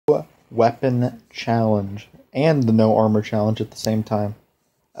weapon challenge and the no armor challenge at the same time.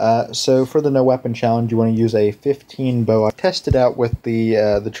 So for the no weapon challenge, you want to use a 15 bow. I tested out with the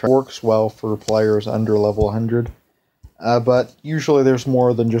works well for players under level 100. But usually there's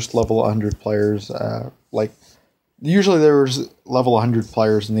more than just level 100 players. Usually there's level 100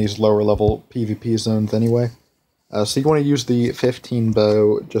 players in these lower level PvP zones anyway. So you want to use the 15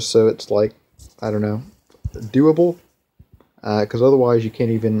 bow just so it's like, I don't know, doable. Because otherwise you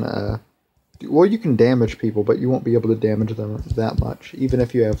can't even, well, you can damage people, but you won't be able to damage them that much, even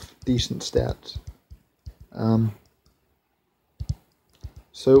if you have decent stats.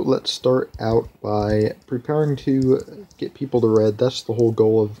 So let's start out by preparing to get people to red. That's the whole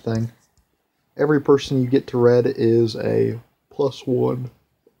goal of the thing. Every person you get to red is a +1.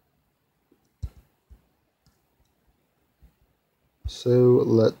 So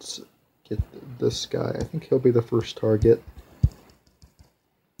let's get this guy. I think he'll be the first target.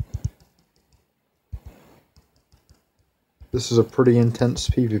 This is a pretty intense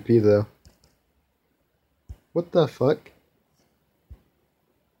PvP though. What the fuck?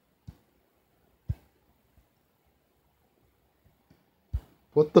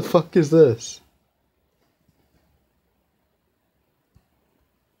 What the fuck is this?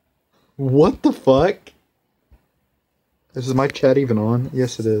 What the fuck? Is my chat even on?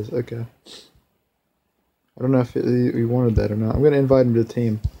 Yes, it is. Okay. I don't know if we wanted that or not. I'm going to invite him to the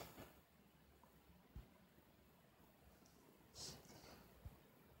team.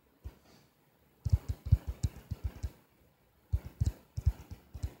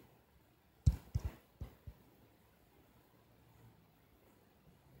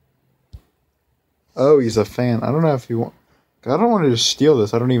 Oh, he's a fan. I don't know if he want. I don't want to just steal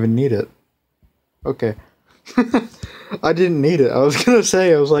this. I don't even need it. Okay. I didn't need it. I was gonna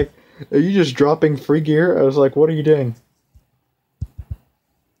say, I was like, are you just dropping free gear? I was like, what are you doing?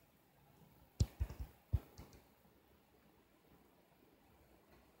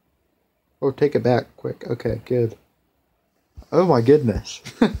 Oh, take it back, quick. Okay, good. Oh my goodness.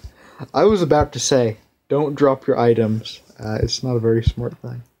 I was about to say, don't drop your items. It's not a very smart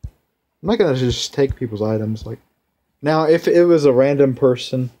thing. I'm not gonna just take people's items. Like, now, if it was a random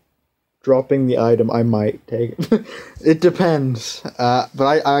person dropping the item, I might take it. It depends.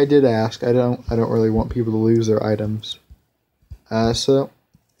 But I did ask. I don't really want people to lose their items.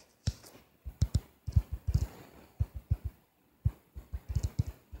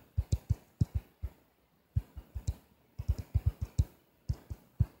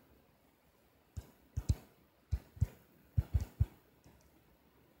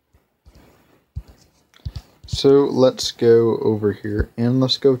 So let's go over here and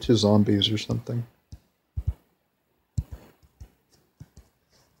let's go to zombies or something.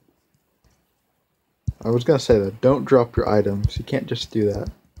 I was gonna say that. Don't drop your items. You can't just do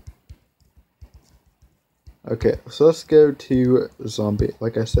that. Okay, so let's go to zombie.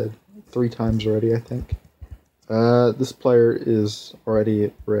 Like I said, 3 times already, I think. This player is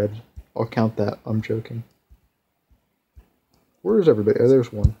already red. I'll count that. I'm joking. Where is everybody? Oh,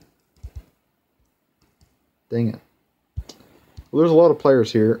 there's one. Dang it. Well, there's a lot of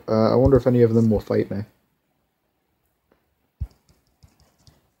players here. I wonder if any of them will fight me.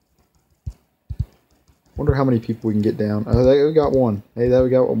 Wonder how many people we can get down. Oh, we got one. Hey, we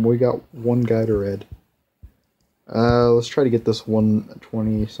got one guy to red. Let's try to get this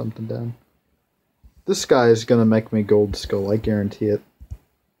 120 something down. This guy is gonna make me gold skull. I guarantee it.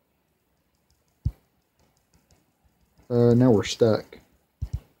 Now we're stuck.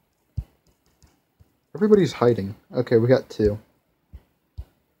 Everybody's hiding. Okay, we got 2.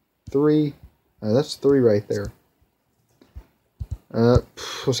 3. That's 3 right there.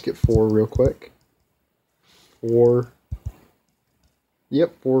 Let's get 4 real quick. 4.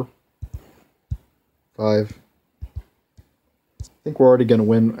 Yep, 4. 5. I think we're already gonna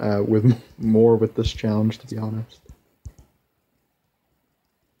win with more with this challenge, to be honest.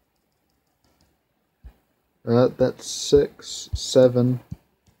 That's 6, 7.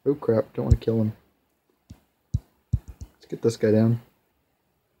 Oh crap! Don't want to kill him. Get this guy down.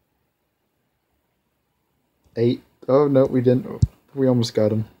 8. Oh no, we didn't. We almost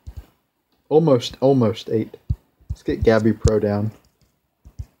got him. Almost 8. Let's get Gabby Pro down.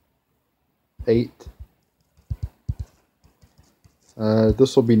 8.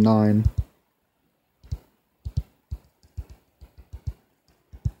 This will be 9.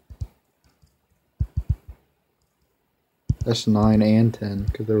 That's 9 and 10,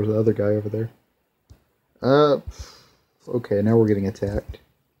 because there was the other guy over there. Okay, now we're getting attacked.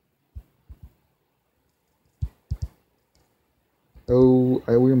 Oh,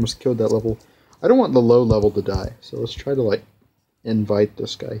 we almost killed that level. I don't want the low level to die, so let's try to, like, invite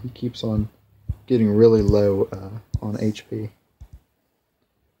this guy. He keeps on getting really low on HP.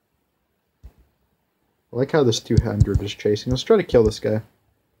 I like how this 200 is chasing. Let's try to kill this guy.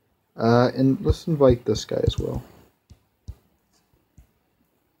 And let's invite this guy as well.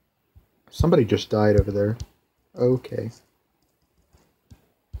 Somebody just died over there. Okay.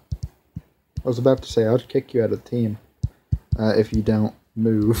 I was about to say, I'll kick you out of the team if you don't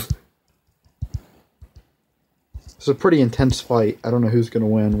move. It's a pretty intense fight. I don't know who's going to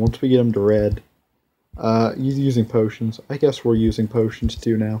win. Once we get him to red, he's using potions. I guess we're using potions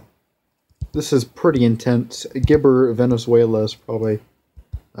too now. This is pretty intense. Gibber Venezuela is probably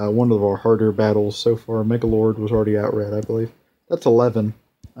one of our harder battles so far. Megalord was already out red, I believe. That's 11.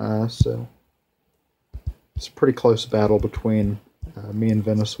 So it's a pretty close battle between me and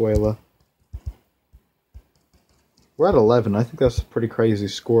Venezuela. We're at 11. I think that's a pretty crazy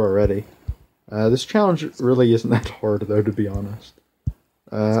score already. This challenge really isn't that hard, though, to be honest.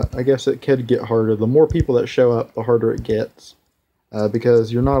 I guess it could get harder. The more people that show up, the harder it gets.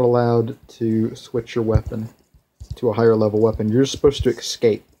 Because you're not allowed to switch your weapon to a higher level weapon. You're just supposed to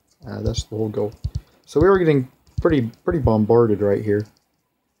escape. That's the whole goal. So we were getting pretty bombarded right here.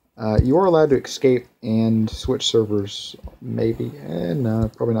 You are allowed to escape and switch servers, maybe.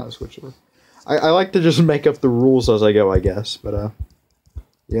 No, probably not switch servers. I like to just make up the rules as I go, I guess. But,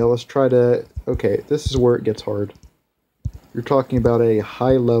 yeah, let's try to... Okay, this is where it gets hard. You're talking about a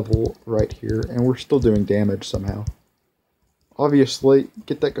high level right here, and we're still doing damage somehow. Obviously,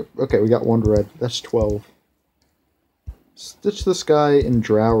 get that... Okay, we got one red. That's 12. Stitch this guy in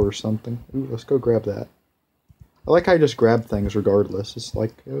drow or something. Ooh, let's go grab that. I like how I just grab things regardless. It's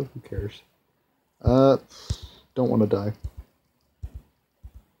like, oh, who cares? Don't want to die.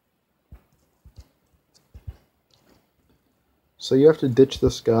 So you have to ditch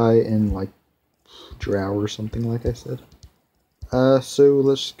this guy in, like, drow or something, like I said. So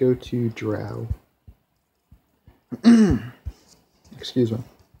let's go to drow. Excuse me.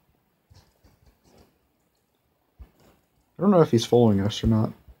 I don't know if he's following us or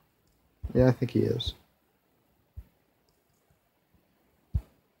not. Yeah, I think he is.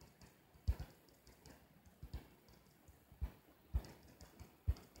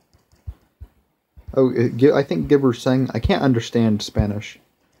 Oh, I think Gibber's saying... I can't understand Spanish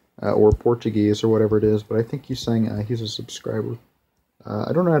or Portuguese or whatever it is, but I think he's saying he's a subscriber.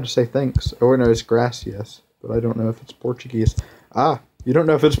 I don't know how to say thanks. Oh, no, it's gracias, but I don't know if it's Portuguese. Ah, you don't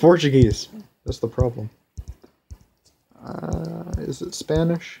know if it's Portuguese. That's the problem. Is it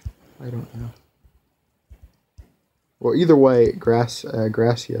Spanish? I don't know. Well, either way,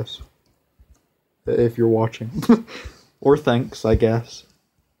 gracias. If you're watching. Or thanks, I guess.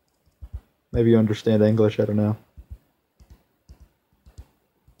 Maybe you understand English, I don't know.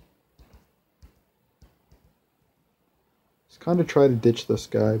 Let's kind of try to ditch this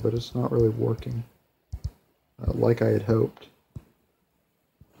guy, but it's not really working. Like I had hoped.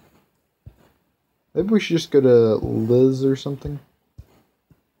 Maybe we should just go to Liz or something.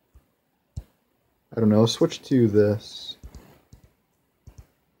 I don't know, switch to this.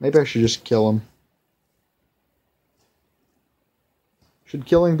 Maybe I should just kill him. Should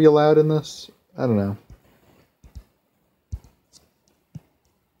killing be allowed in this? I don't know.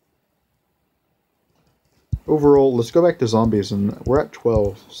 Overall, let's go back to zombies, and we're at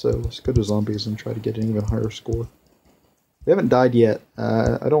 12, so let's go to zombies and try to get an even higher score. We haven't died yet.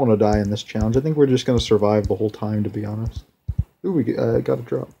 I don't want to die in this challenge. I think we're just going to survive the whole time, to be honest. Ooh, we got a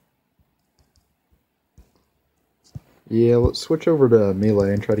drop. Yeah, let's switch over to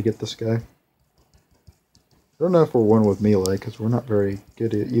melee and try to get this guy. I don't know if we're one with melee, because we're not very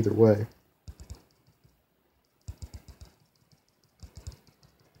good at either way.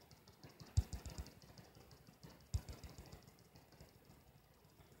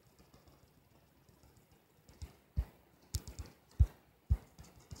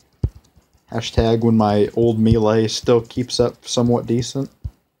 Hashtag when my old melee still keeps up somewhat decent.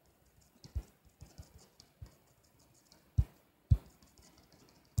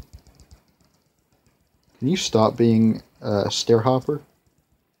 Can you stop being a stair hopper?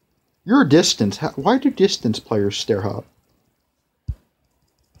 You're a distance. Why do distance players stair hop?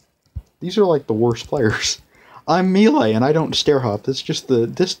 These are like the worst players. I'm melee and I don't stair hop. It's just the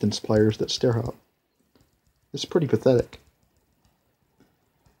distance players that stair hop. It's pretty pathetic.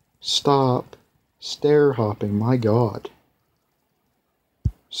 Stop stair hopping, my god.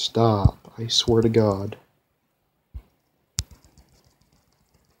 Stop, I swear to God.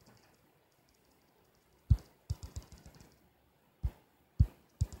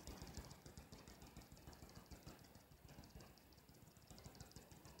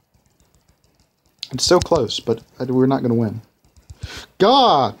 It's so close, but we're not going to win.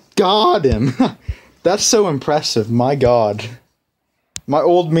 God, got him. That's so impressive. My God. My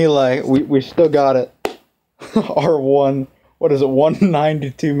old melee, we still got it. R1, what is it,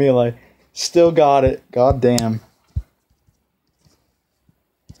 192 melee. Still got it. God damn.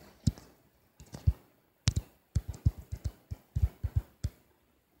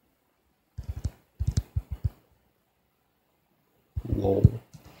 Lol.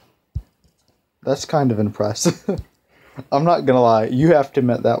 That's kind of impressive. I'm not gonna lie, you have to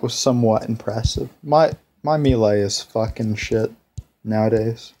admit that was somewhat impressive. My melee is fucking shit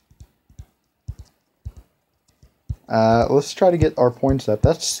nowadays. Let's try to get our points up.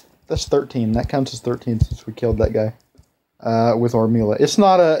 That's 13. That counts as 13 since we killed that guy. With our melee. It's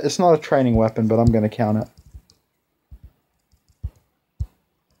not a training weapon, but I'm gonna count it.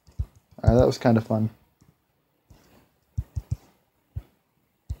 That was kind of fun.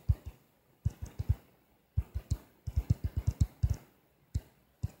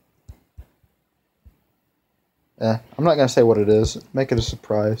 I'm not gonna say what it is. Make it a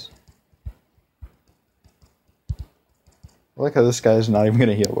surprise. I like how this guy's not even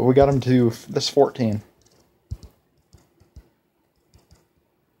gonna heal, but we got him to this 14.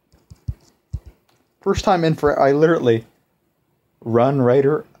 First time in for I literally run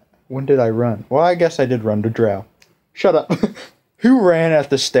Raider. When did I run? Well, I guess I did run to Drow. Shut up. Who ran at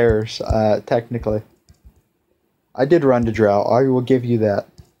the stairs? Technically, I did run to Drow. I will give you that.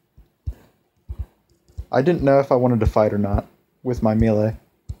 I didn't know if I wanted to fight or not with my melee.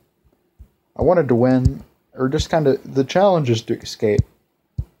 I wanted to win, or just kind of, the challenge is to escape.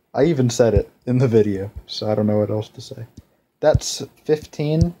 I even said it in the video, so I don't know what else to say. That's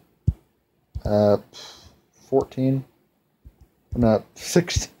 15, 14, no,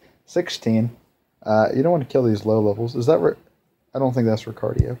 16. You don't want to kill these low levels. Is that right? I don't think that's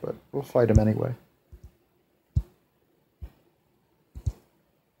Ricardio, but we'll fight him anyway.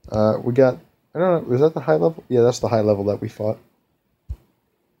 We got... I don't know, was that the high level? Yeah, that's the high level that we fought.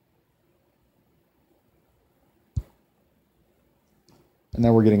 And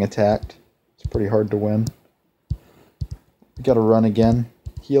now we're getting attacked. It's pretty hard to win. We gotta run again.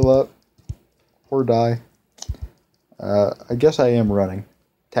 Heal up. Or die. I guess I am running.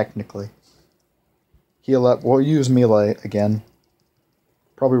 Technically. Heal up. We'll use melee again.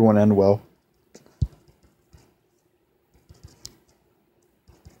 Probably won't end well.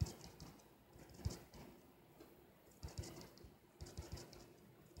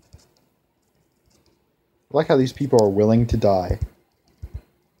 I like how these people are willing to die.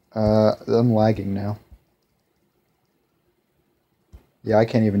 I'm lagging now. Yeah, I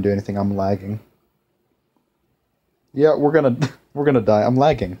can't even do anything. I'm lagging. Yeah, we're gonna die. I'm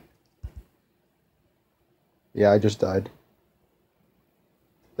lagging. Yeah, I just died.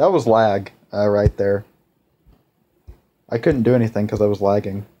 That was lag, right there. I couldn't do anything because I was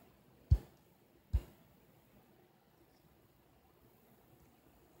lagging.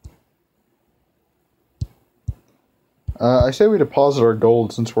 I say we deposit our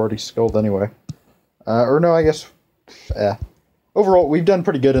gold since we're already skilled anyway. Or no, I guess... Overall, we've done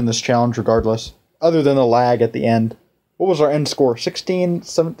pretty good in this challenge regardless. Other than the lag at the end. What was our end score? 16?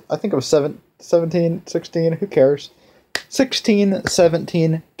 I think it was 17, 16, who cares? 16,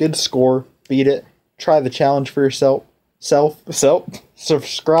 17, good score. Beat it. Try the challenge for yourself.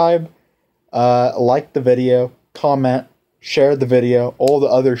 Subscribe. Like the video. Comment. Share the video. All the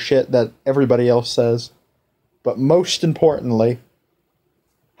other shit that everybody else says. But most importantly,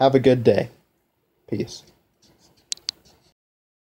 have a good day. Peace.